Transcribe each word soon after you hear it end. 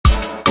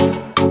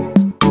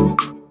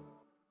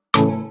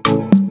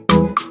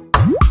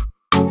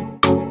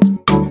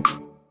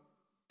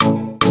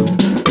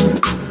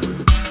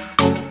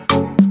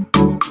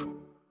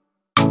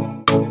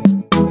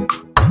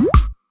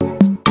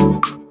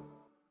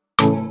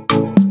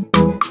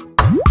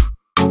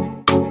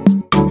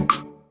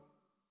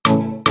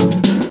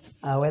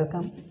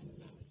Welcome.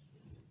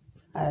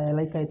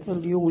 Like I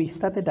told you, we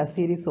started a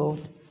series of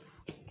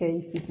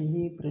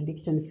K.C.P.E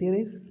prediction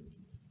series.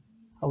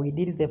 We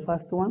did the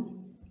first one.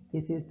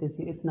 This is the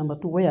series number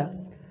 2, where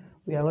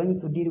we are going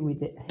to deal with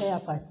the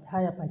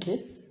higher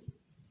purchase,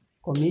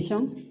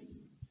 commission,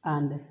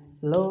 and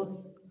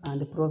loss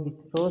and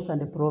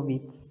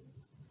profits.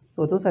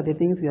 So those are the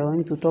things we are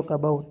going to talk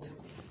about: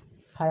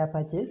 higher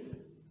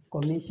purchase,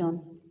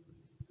 commission,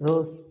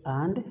 loss,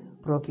 and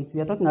profits.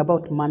 We are talking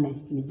about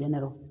money in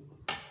general.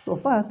 So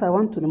first, I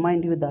want to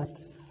remind you that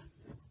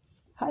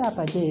higher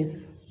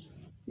purchase,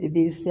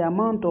 this is the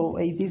amount of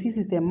this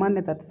is the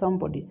money that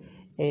somebody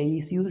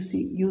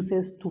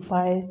uses to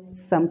buy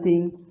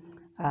something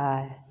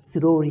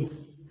slowly.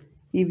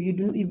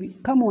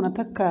 Kama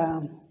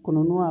unataka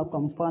kununua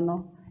kwa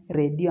mfano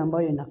radio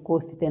ambayo ina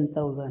cost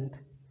 10,000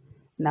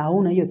 na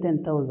huna hiyo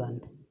 10,000,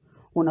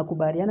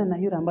 unakubaliana na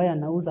yule ambaye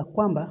anauza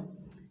kwamba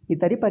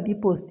nitalipa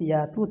deposit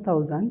ya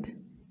 2,000,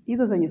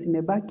 hizo zenye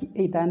zimebaki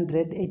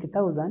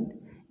 800,000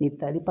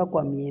 nitalipa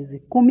kwa miezi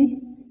 10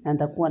 na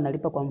nitakuwa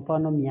nalipa kwa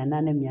mfano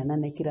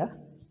 800 kila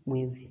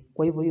mwezi.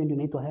 Kwa hivyo hiyo ndio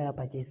inaitwa higher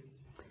purchase.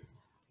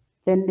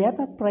 Then the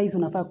other price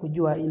unafaa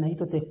kujua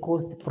inaitwa the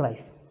cost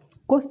price.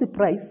 Cost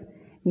price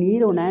ni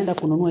ile unaenda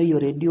kununua hiyo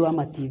radio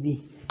ama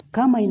TV.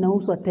 Kama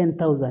inauzwa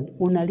 10,000,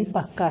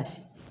 unalipa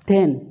cash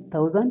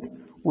 10,000,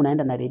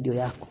 unaenda na radio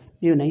yako.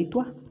 Hiyo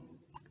inaitwa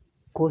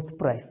cost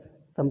price.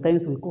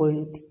 Sometimes we call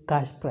it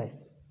cash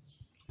price.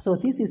 So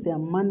this is the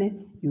money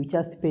you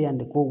just pay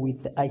and go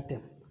with the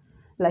item.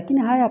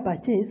 Lakini higher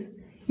purchase,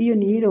 hiyo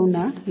ni ile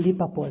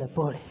unalipa pole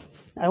pole.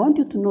 I want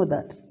you to know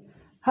that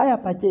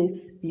higher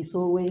purchase is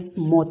always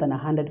more than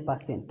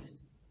 100%.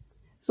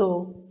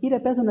 So ile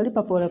pesa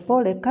unalipa pole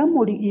pole,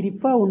 kama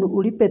ilifaa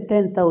ulipe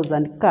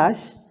 10,000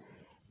 cash,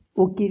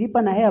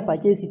 ukilipa na higher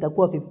purchase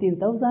itakuwa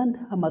 15,000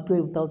 ama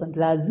 12,000,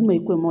 lazima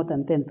ikuwe more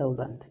than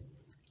 10,000.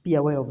 Be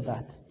aware of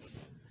that.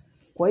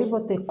 Kwa hivyo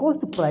the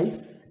cost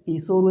price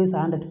is always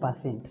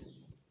 100%.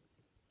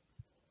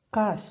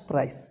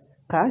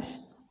 Cash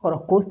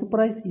or cost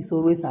price is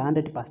always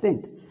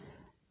 100%.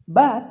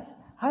 But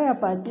higher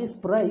purchase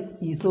price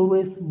is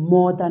always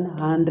more than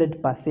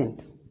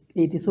 100%.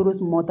 It is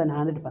always more than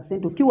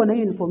 100%. Ukiwa na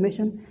hiyo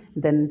information,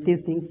 then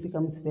these things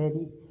becomes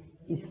very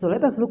easy. So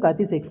let us look at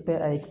this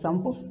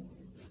example.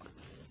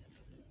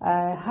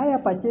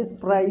 Higher purchase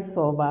price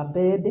of a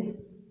bed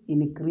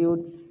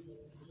includes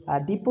a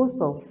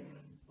deposit of,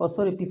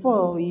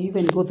 before we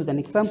even go to the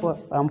next example,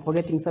 I'm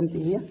forgetting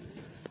something here.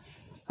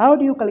 How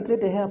do you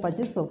calculate the higher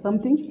purchase of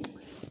something?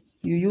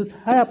 You use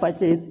higher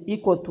purchase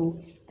equal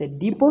to the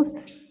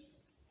deposit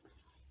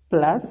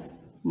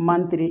plus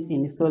monthly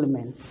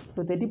installments.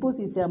 So the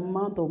deposit is the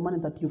amount of money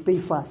that you pay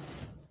first,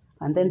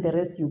 and then the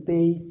rest you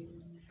pay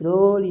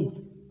slowly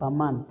per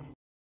month.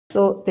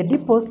 So the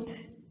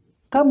deposit,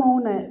 kama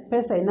una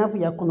pesa enough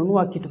ya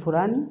kununua kitu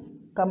fulani,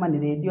 kama ni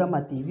radio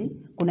ama TV,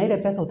 kuna ile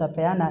pesa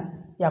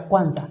utapeana ya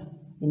kwanza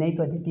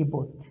inaitwa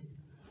deposit.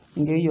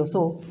 Ndio hiyo.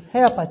 So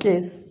higher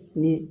purchase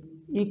ni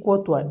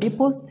equal to a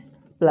deposit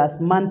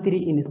plus monthly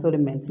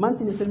installments.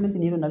 Monthly installment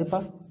ni ile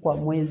unalipa kwa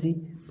mwezi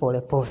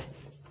pole pole.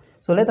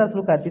 So let us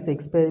look at this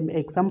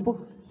example.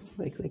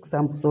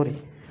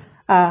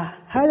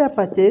 Higher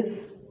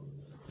purchase,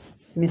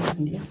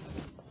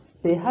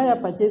 the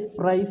higher purchase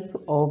price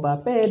of a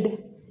bed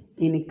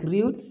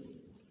includes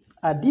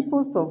a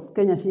deposit of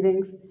Kenya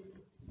shillings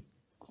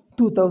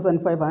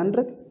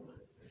 2,500,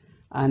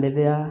 and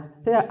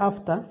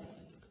thereafter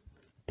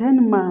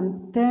 10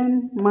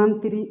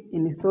 monthly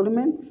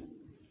installments,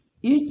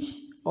 each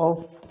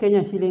of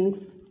Kenya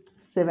shillings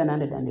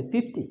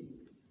 750.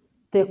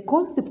 The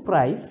cost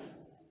price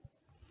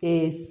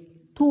is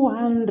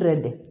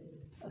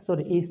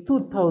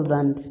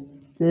 2,000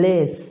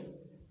 less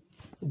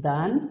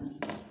than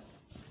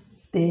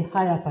the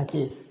higher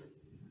purchase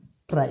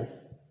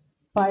price.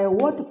 By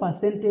what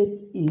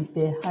percentage is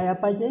the higher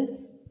purchase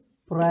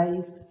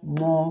price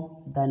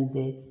more than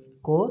the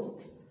cost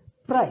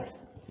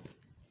price?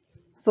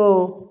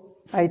 So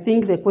I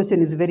think the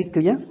question is very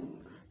clear.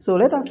 So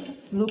let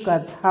us look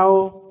at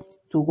how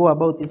to go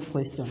about this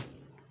question.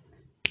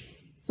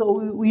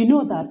 So we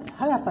know that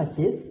higher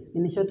purchase,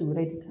 in short we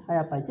write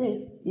higher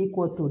purchase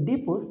equal to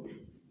deposit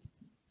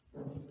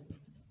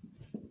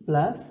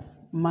plus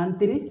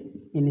monthly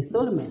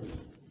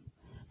installments.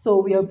 So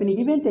we have been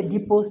given the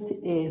deposit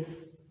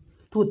is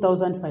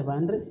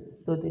 2,500.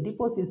 So the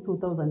deposit is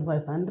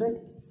 2,500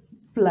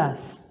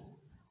 plus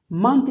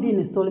monthly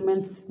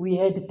installment. We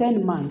had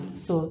 10 months.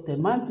 So the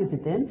month is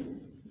 10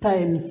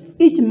 times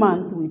each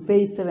month we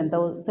pay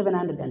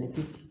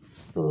 750.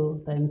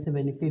 So times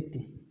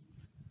 750.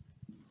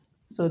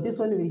 So this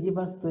one will give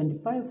us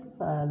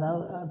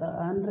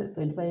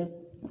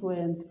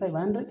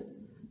 2,500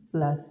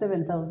 plus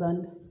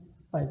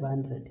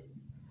 7,500.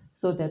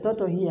 So the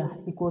total here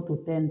equal to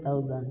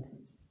 10,000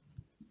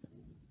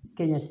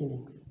 Kenya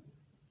shillings.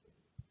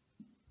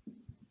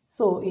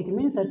 So it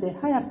means that the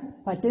higher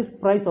purchase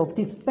price of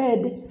this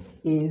bed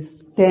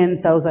is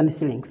 10,000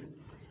 shillings.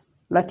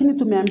 Lakini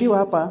tumeambiwa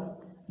hapa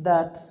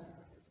that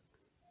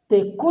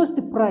the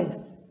cost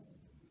price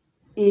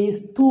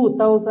is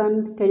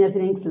 2000 Kenya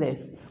shillings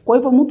less. Kwa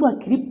hivyo mtu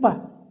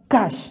akilipa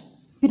cash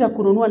bila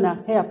kununua na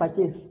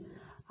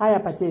hire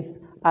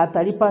purchase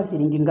atalipa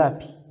shilingi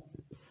ngapi?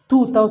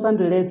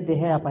 2000 less the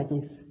hire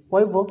purchase.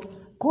 Kwa hivyo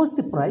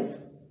cost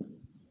price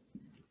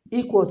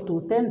equal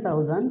to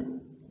 10,000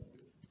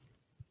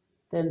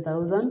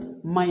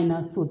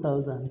 minus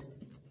 2000,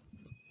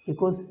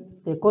 because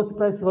the cost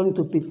price is going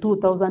to be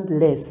 2000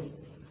 less.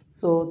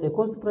 So the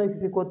cost price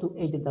is equal to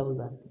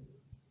 80,000.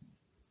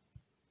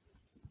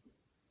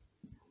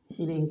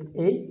 Shilling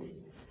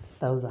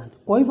 8,000.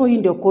 Kwa hivyo hii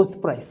ndio cost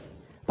price.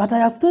 But I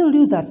have told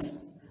you that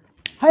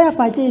hire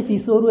purchase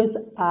is always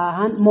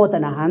more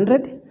than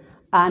 100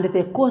 and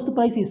the cost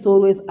price is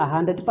always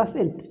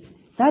 100%.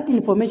 That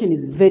information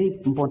is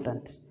very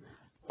important.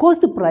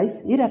 Cost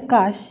price ila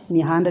cash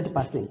ni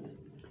 100%.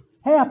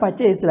 Hire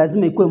purchase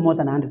lazima ikuwe more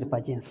than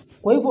 100%.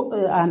 Kwa hivyo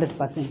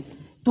 100%.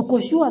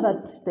 Tuko sure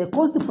that the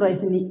cost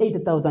price ni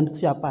 8,000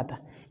 tushapata.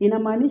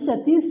 Inamaanisha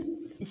this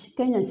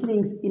Kenyan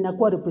shillings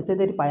inakuwa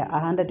represented by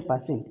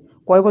 100%.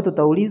 Kwa hivyo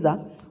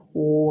tutauliza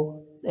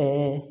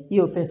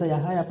hiyo pesa ya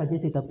hire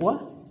purchase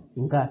itakuwa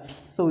ngapi?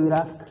 So we will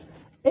ask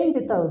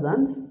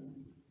 80,000,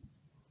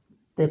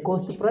 the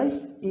cost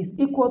price is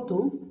equal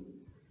to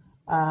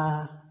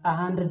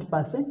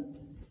 100%.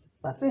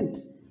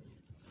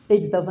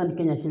 80,000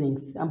 Kenya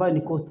shillings ambayo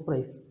ni cost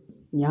price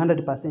ni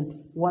 100%.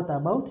 What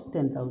about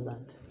 10,000?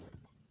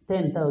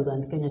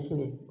 10,000 Kenya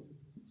shillings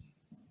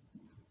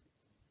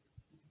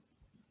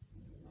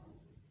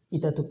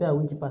itatupea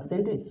which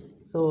percentage?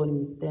 So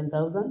ni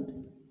 10,000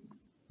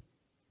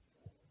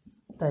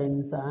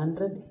 times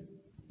 100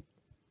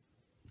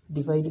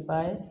 divided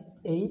by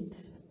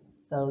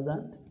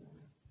 8,000.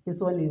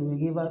 This one will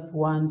give us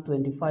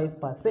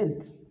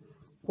 125%.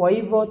 Kwa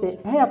hivyo the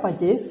hire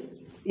purchase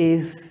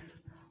is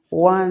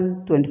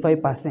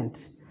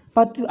 125%.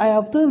 But I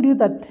have told you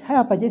that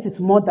hire purchase is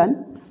more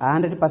than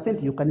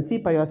 100%. You can see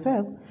by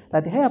yourself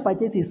that hire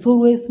purchase is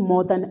always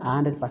more than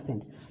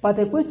 100%. But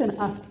the question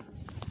asks,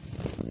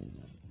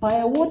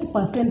 by what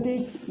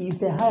percentage is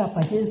the hire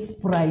purchase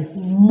price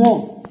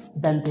more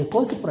than the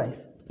cost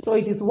price? So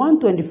it is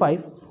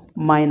 125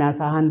 minus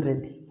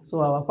 100.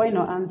 So our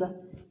final answer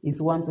is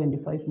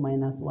 125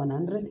 minus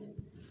 100.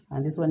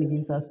 And this one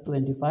gives us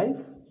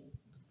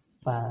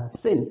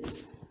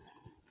 25%.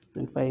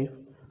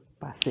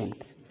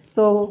 25%.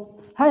 So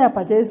hire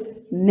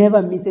purchase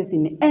never misses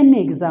in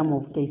any exam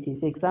of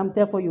K.C.P.E exam.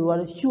 Therefore, you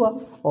are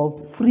sure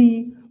of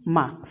free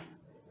marks.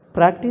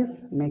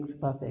 Practice makes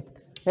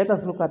perfect. Let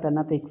us look at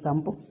another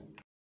example.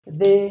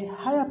 The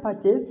hire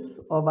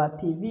purchase of a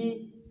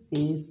TV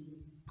is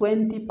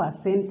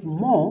 20%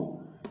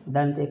 more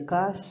than the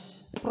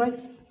cash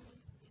price.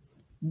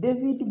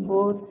 David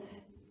bought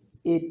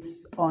it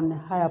on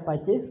hire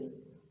purchase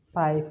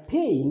by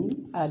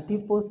paying a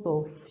deposit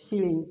of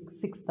shilling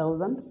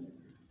 6,000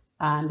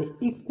 and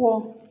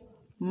equal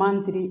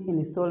monthly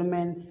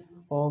installments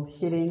of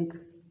shilling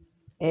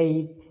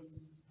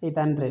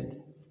 800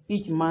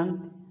 each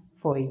month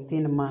for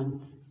 18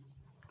 months.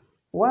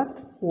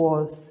 What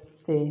was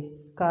the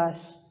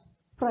cash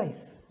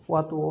price?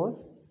 What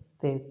was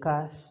the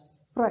cash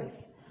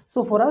price?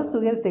 So for us to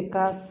get the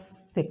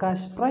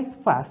cash price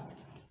first,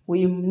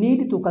 we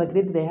need to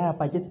calculate the hire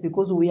purchase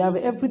because we have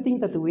everything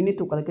that we need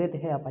to calculate the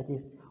hire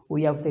purchase.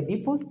 We have the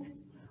deposit,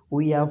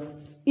 we have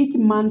each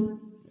month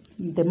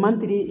the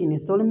monthly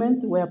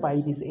installments, whereby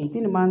it is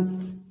 18 months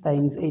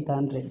times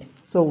 800.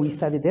 So we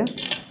started there.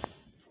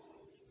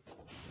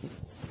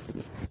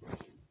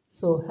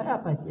 So hire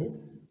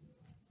purchase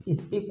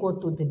is equal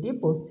to the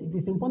deposit. It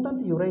is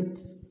important you write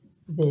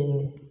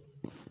the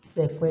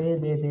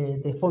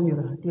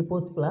formula,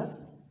 deposit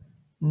plus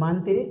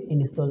monthly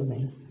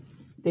installments.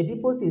 The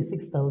deposit is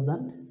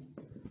 6,000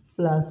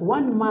 plus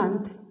 1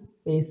 month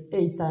is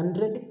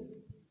 800,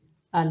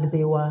 and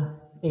they were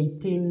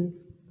 18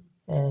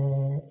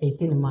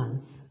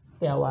 months.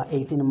 There were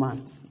 18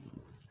 months.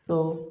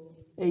 So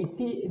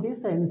 80 this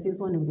times this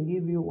one will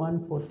give you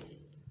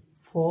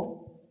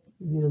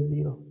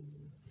 14400.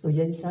 So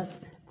you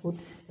just put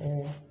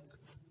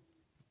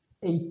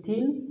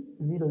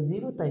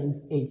 1800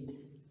 times 8.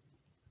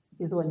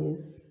 This one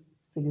is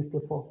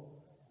 64.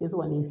 This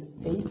one is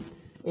 8.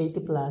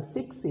 8 plus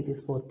 6, it is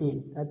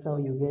 14. That's how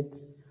you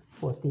get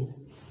 14.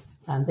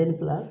 And then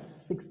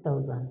plus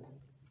 6,000.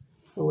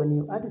 So when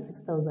you add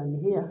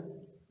 6,000 here,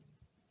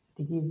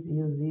 it gives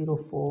you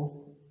 040.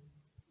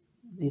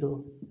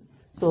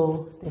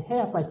 So the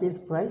hire purchase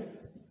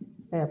price,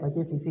 hire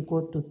purchase is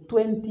equal to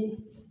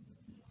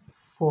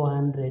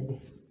 20,400.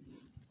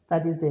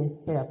 That is the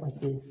hire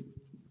purchase.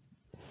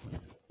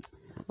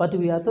 But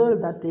we are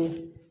told that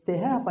the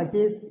hire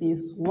purchase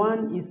is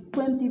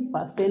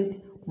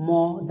 20%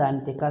 more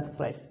than the cash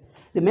price.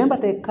 Remember,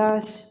 the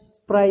cash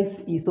price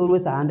is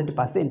always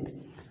 100%.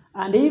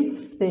 And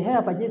if the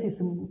hire purchase is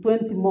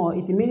 20 more,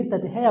 it means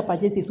that the hire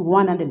purchase is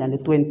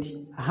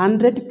 120.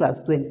 100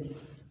 plus 20.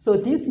 So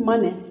this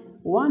money,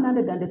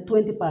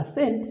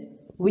 120%,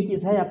 which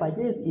is hire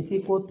purchase, is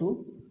equal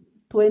to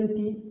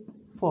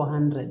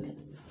 2,400.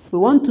 We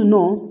want to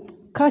know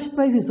cash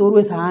price is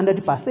always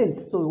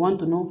 100%. So we want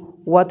to know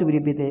what will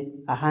be the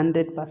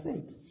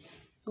 100%.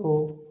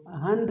 So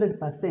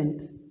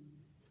 100%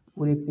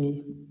 will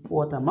be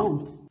what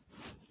amount?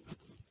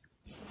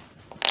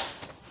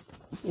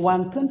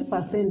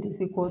 120%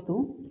 is equal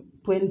to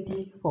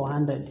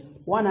 20,400.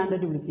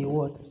 100 will be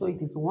what? So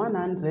it is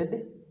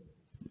 100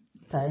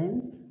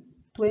 times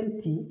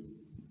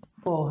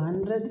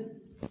 20,400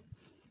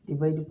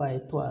 divided by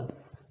 12,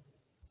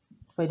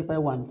 divided by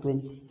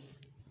 120.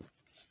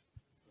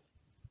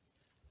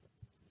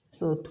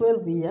 So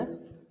 12 here,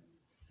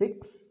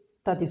 6,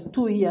 that is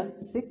 2 here,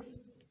 6,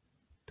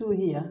 2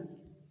 here,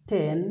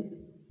 10,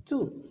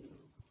 2.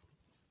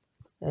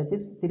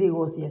 This 3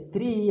 goes here,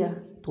 3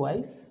 here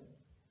twice,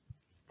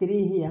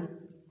 3 here,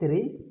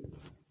 3,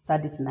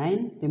 that is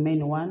 9,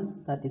 remain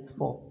 1, that is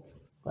 4,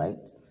 right?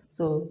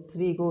 So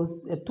 2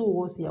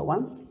 goes here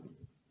once,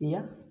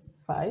 here,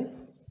 5,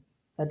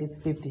 that is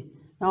 50.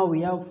 Now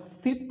we have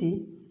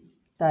 50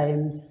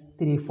 times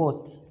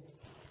 340.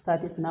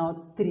 That is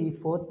now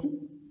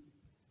 340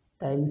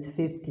 times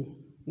 50.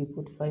 We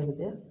put 5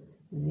 there,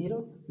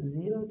 0,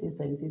 0, this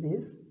times this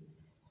is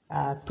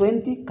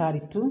 20,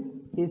 carry 2,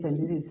 this and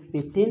this is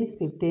 15,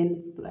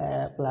 15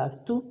 plus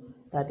 2,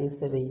 that is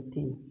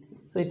 17.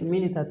 So it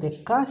means that the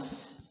cash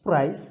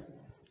price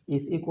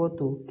is equal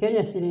to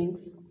Kenya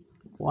shillings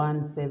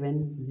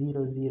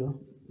 17,000,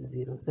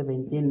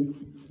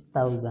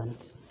 17,000.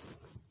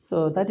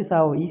 So that is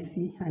how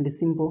easy and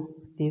simple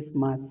this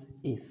math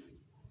is.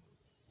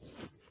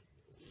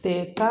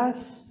 The cash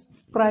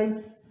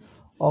price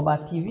of a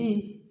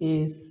TV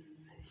is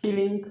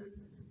shilling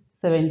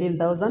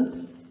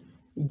 17,000.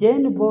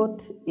 Jane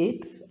bought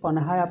it on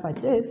a hire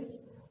purchase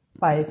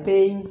by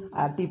paying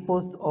a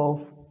deposit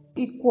of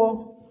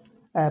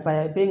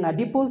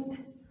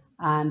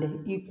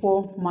and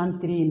equal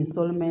monthly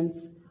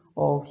installments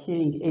of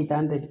shilling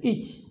 800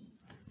 each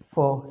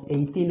for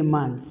 18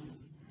 months.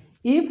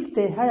 If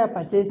the hire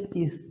purchase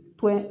is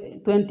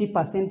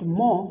 20%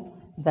 more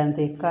than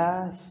the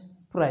cash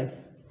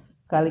price,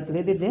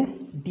 calculate the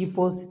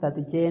deposit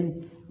that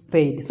Jane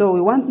paid. So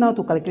we want now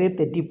to calculate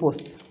the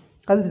deposit.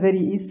 That's very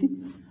easy.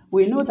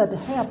 We know that the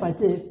hire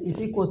purchase is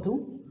equal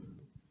to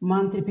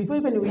monthly. Before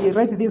even we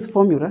write this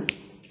formula,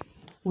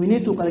 we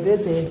need to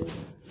calculate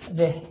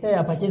the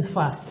hire purchase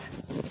first.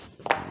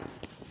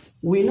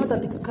 We know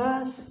that the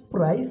cash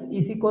price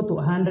is equal to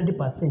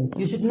 100%.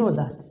 You should know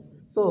that.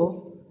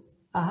 So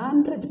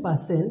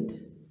 100%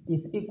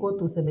 is equal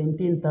to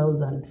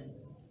 17,000.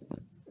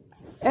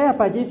 Hire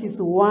purchase is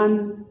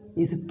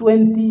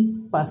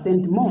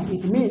 20% more.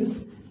 It means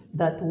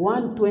that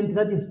 120,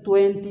 that is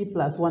 20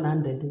 plus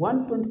 100.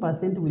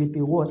 120% will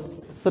be what?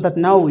 So that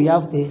now we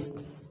have the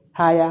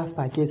higher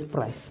purchase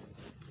price.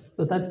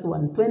 So that's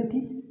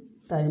 120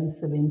 times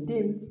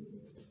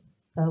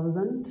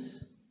 17,000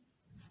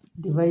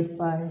 divided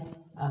by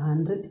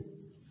 100.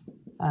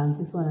 And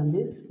this one and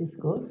this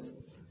goes.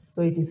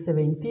 So it is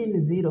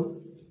 17,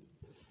 0,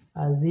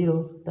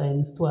 0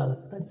 times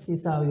 12. That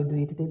is how you do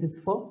it. This is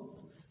 4,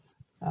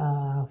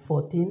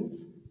 14,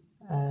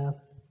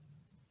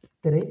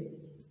 3.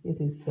 This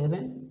is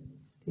 7,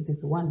 this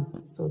is 1,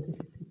 so this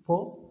is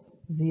 4,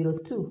 0,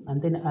 2,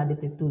 and then add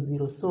the 2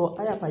 zeros. So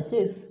hire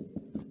purchase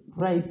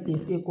price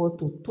is equal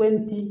to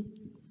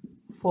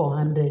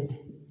 20,400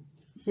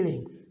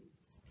 shillings,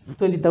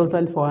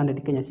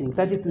 20,400 Kenya shillings.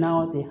 That is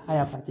now the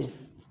hire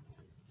purchase.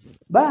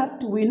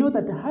 But we know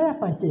that the hire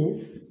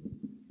purchase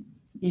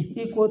is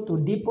equal to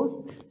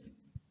deposit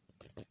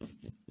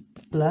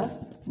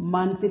plus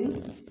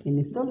monthly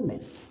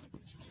installments.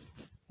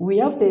 We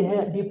have the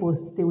higher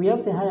deposit, we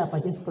have the higher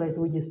purchase price,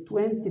 which is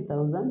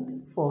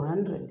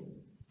 20,400.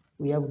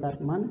 We have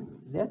that money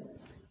there,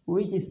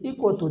 which is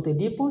equal to the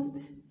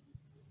deposit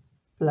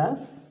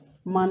plus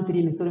monthly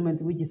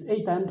installment, which is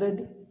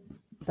 800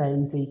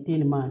 times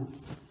 18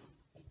 months.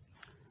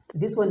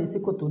 This one is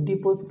equal to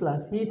deposit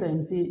plus E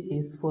times E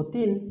is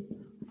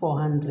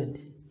 14,400.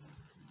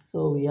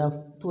 So we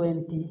have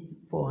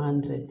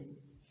 20,400.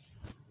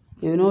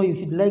 You know, you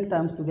should like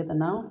terms together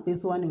now.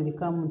 This one will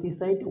come on this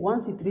side.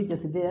 Once it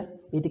reaches there,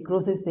 it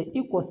crosses the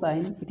equal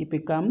sign, it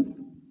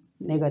becomes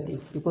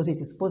negative because it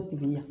is positive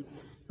here.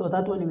 So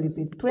that one will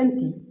be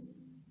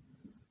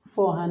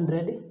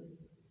 20,400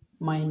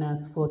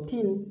 minus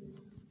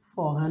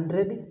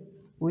 14,400,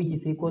 which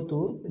is equal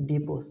to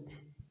deposit.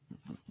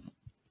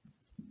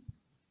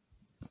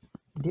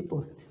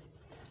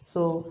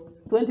 So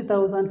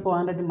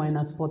 20,400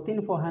 minus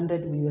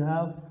 14,400, we will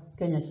have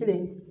Kenya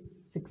shillings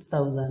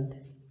 6,000.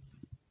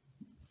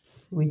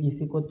 Which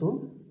is equal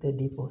to the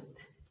deposit.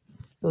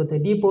 So the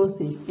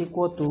deposit is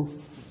equal to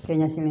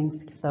Kenya shillings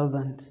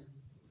 6,000.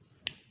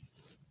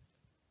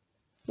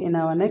 In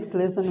our next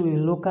lesson, we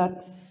will look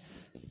at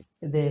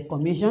the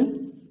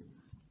commission,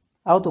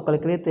 how to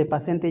calculate the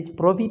percentage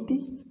profit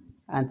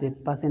and the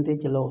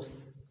percentage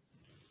loss.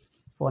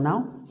 For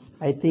now,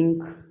 I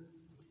think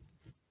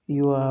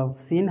you have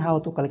seen how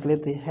to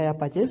calculate the hire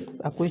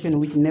purchase, a question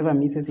which never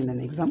misses in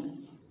an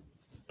exam,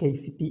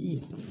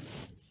 K.C.P.E.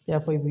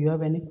 Therefore, if you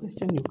have any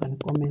question, you can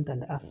comment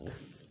and ask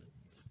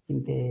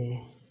in the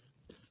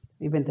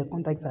Even the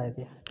contacts are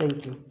there.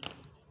 Thank you.